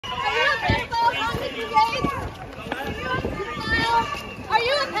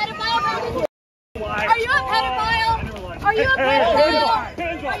a pedophile? Are you a pedophile? Are you a pedophile?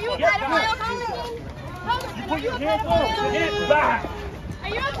 Are you a pedophile, Congressman? Are you a pedophile? Are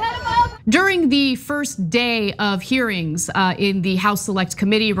you a pedophile? During the first day of hearings in the House Select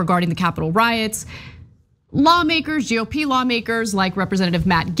Committee regarding the Capitol riots, lawmakers, GOP lawmakers like Representative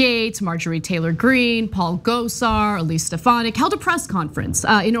Matt Gaetz, Marjorie Taylor Greene, Paul Gosar, Elise Stefanik held a press conference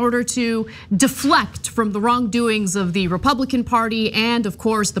in order to deflect from the wrongdoings of the Republican Party and, of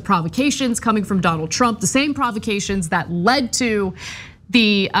course, the provocations coming from Donald Trump, the same provocations that led to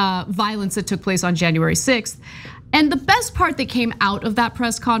the violence that took place on January 6th. And the best part that came out of that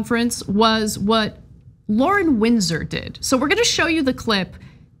press conference was what Lauren Windsor did. So we're gonna show you the clip.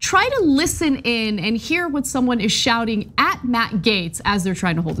 Try to listen in and hear what someone is shouting at Matt Gaetz as they're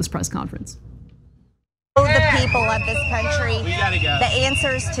trying to hold this press conference. The people of this country, we gotta go. The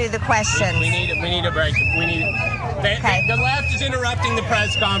answers to the questions. We need a break. The left is interrupting the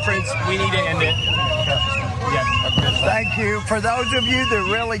press conference. We need to end it. Thank you. For those of you that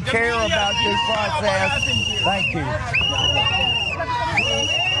really care about this process, thank you.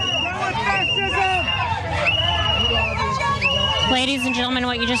 Ladies and gentlemen,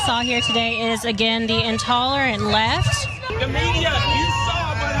 what you just saw here today is, again, the intolerant left. The media, you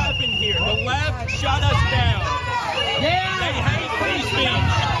saw what happened here. The left shut us down. Yeah. They hate free speech.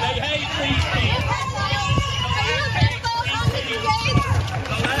 They hate free speech. Are you a pedophile?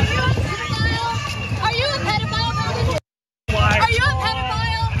 Are you a pedophile?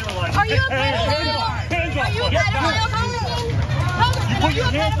 Are you a pedophile? Are you a pedophile, Congressman? Are you a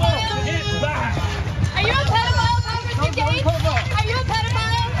pedophile? Are you a pedophile, Congressman Gaetz? Are you a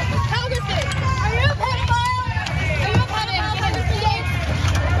pedophile? Congressman, are you a pedophile? Are you a pedophile, Congressman Gaetz?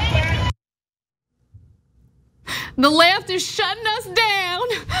 The left is shutting us down.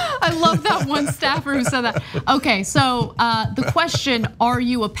 I love that one staffer who said that. Okay, so the question, are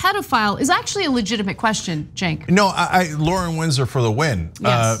you a pedophile, is actually a legitimate question, Cenk. No, Lauren Windsor for the win.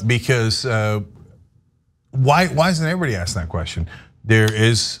 Yes. Because why isn't everybody asking that question? There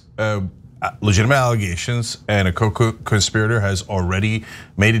is legitimate allegations, and a co-conspirator has already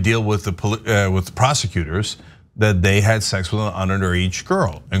made a deal with the prosecutors that they had sex with an underage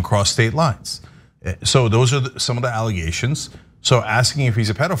girl and crossed state lines. So those are some of the allegations. So asking if he's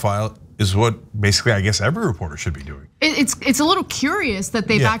a pedophile is what basically I guess every reporter should be doing. It's a little curious that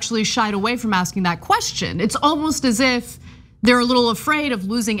they've actually shied away from asking that question. It's almost as if they're a little afraid of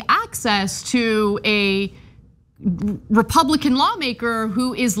losing access to a Republican lawmaker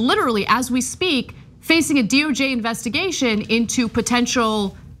who is literally, as we speak, facing a DOJ investigation into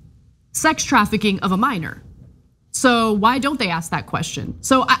potential sex trafficking of a minor. So why don't they ask that question?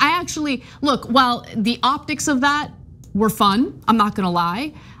 So I actually, look, while the optics of that were fun, I'm not gonna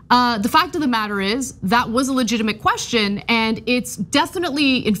lie, the fact of the matter is that was a legitimate question, and it's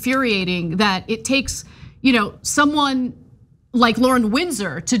definitely infuriating that it takes, someone like Lauren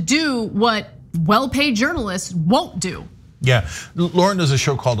Windsor to do what well-paid journalists won't do. Yeah, Lauren does a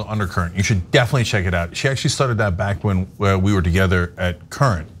show called The Undercurrent. You should definitely check it out. She actually started that back when we were together at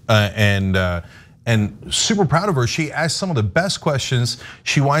Current, and super proud of her. She asked some of the best questions.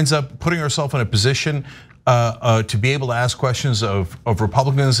 She winds up putting herself in a position to be able to ask questions of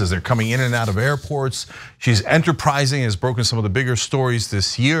Republicans as they're coming in and out of airports. She's enterprising, has broken some of the bigger stories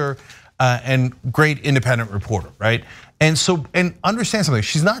this year, and great independent reporter, right? And understand something,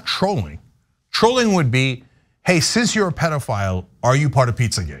 she's not trolling. Trolling would be, hey, since you're a pedophile, are you part of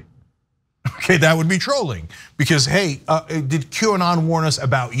Pizzagate? Okay, that would be trolling. Because, hey, did QAnon warn us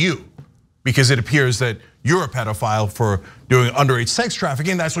about you? Because it appears that you're a pedophile for doing underage sex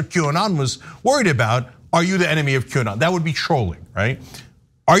trafficking. That's what QAnon was worried about. Are you the enemy of QAnon? That would be trolling, right?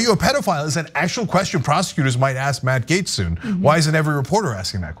 Are you a pedophile is an actual question prosecutors might ask Matt Gaetz soon. Why isn't every reporter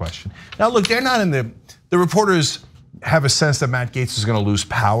asking that question? Now look, they're not in the reporters have a sense that Matt Gaetz is gonna lose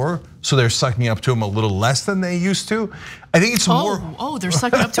power, so they're sucking up to him a little less than they used to. I think it's more. Oh, they're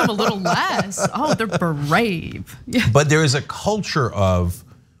sucking up to him a little less. Oh, they're brave. Yeah. But there is a culture of,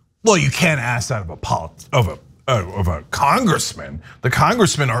 well, you can't ask that of a congressman. The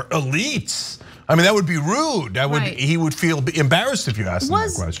congressmen are elites. I mean, that would be rude. He would feel embarrassed if you asked him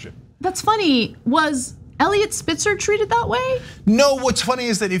that question. That's funny. Was Eliot Spitzer treated that way? No, what's funny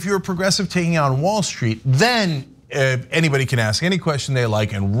is that if you're a progressive taking on Wall Street, then anybody can ask any question they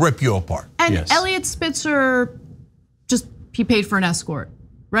like and rip you apart. And Eliot Spitzer, he paid for an escort,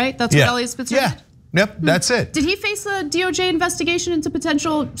 right? That's what Eliot Spitzer did? Yep, that's it. Did he face a DOJ investigation into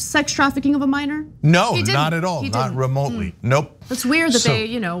potential sex trafficking of a minor? No, not at all, not remotely, nope. It's weird that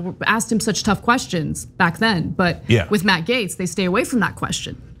they asked him such tough questions back then, but with Matt Gaetz, they stay away from that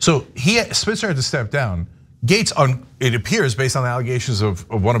question. So Spitzer had to step down Gaetz, it appears based on the allegations of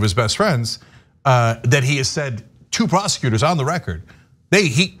one of his best friends, that he has said to prosecutors on the record,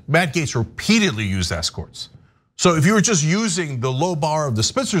 Matt Gaetz repeatedly used escorts. So if you were just using the low bar of the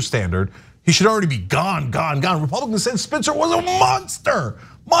Spitzer standard, he should already be gone. Republicans said Spitzer was a monster.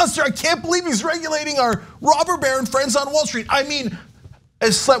 I can't believe he's regulating our robber baron friends on Wall Street. I mean,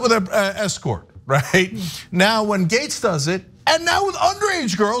 slept with an escort, right? Now when Gaetz does it, and now with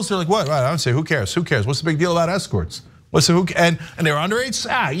underage girls, they're like, what? I don't say, who cares? What's the big deal about escorts? And they're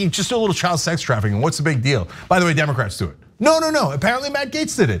underage? You just do a little child sex trafficking. What's the big deal? By the way, Democrats do it. No. Apparently Matt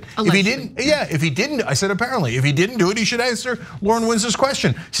Gaetz did it. Allegedly. If he didn't, I said apparently. If he didn't do it, he should answer Lauren Windsor's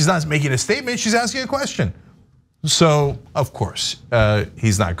question. She's not making a statement, she's asking a question. So, of course,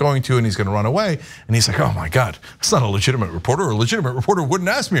 he's not going to, and he's gonna run away. And he's like, oh my God, it's not a legitimate reporter. A legitimate reporter wouldn't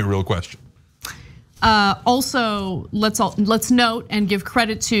ask me a real question. Also, let's note and give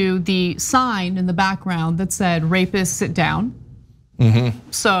credit to the sign in the background that said "rapists sit down."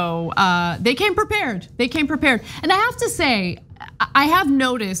 So they came prepared. And I have to say, I have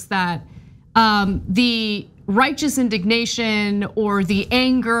noticed that the righteous indignation or the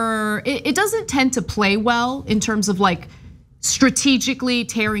anger, it doesn't tend to play well in terms of like strategically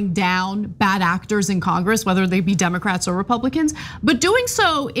tearing down bad actors in Congress, whether they be Democrats or Republicans. But doing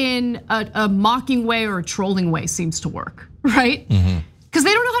so in a mocking way or a trolling way seems to work, right? Because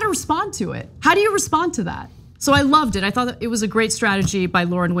they don't know how to respond to it. How do you respond to that? So I loved it. I thought that it was a great strategy by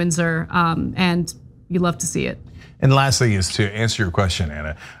Lauren Windsor, and you love to see it. And last thing is to answer your question,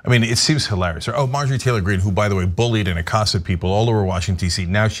 Anna. I mean, it seems hilarious. Oh, Marjorie Taylor Greene, who by the way bullied and accosted people all over Washington D.C.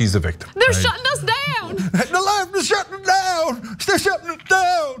 Now she's the victim. They're shutting us down. The left is shutting it down. They're shutting it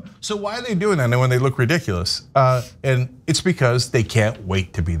down. So why are they doing that when they look ridiculous? And it's because they can't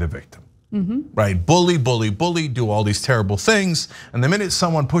wait to be the victim. Right, bully, do all these terrible things. And the minute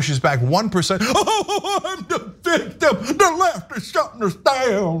someone pushes back 1%, oh, I'm the victim. The left is shutting us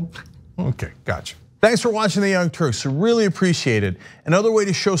down. Okay, gotcha. Thanks for watching the Young Turks. Really appreciate it. Another way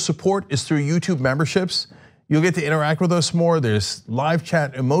to show support is through YouTube memberships. You'll get to interact with us more. There's live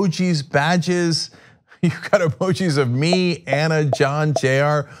chat emojis, badges. You've got emojis of me, Anna, John,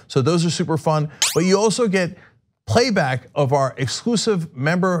 JR. So those are super fun. But you also get playback of our exclusive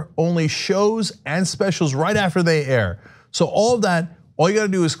member-only shows and specials right after they air. So all of that, all you gotta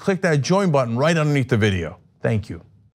do is click that join button right underneath the video. Thank you.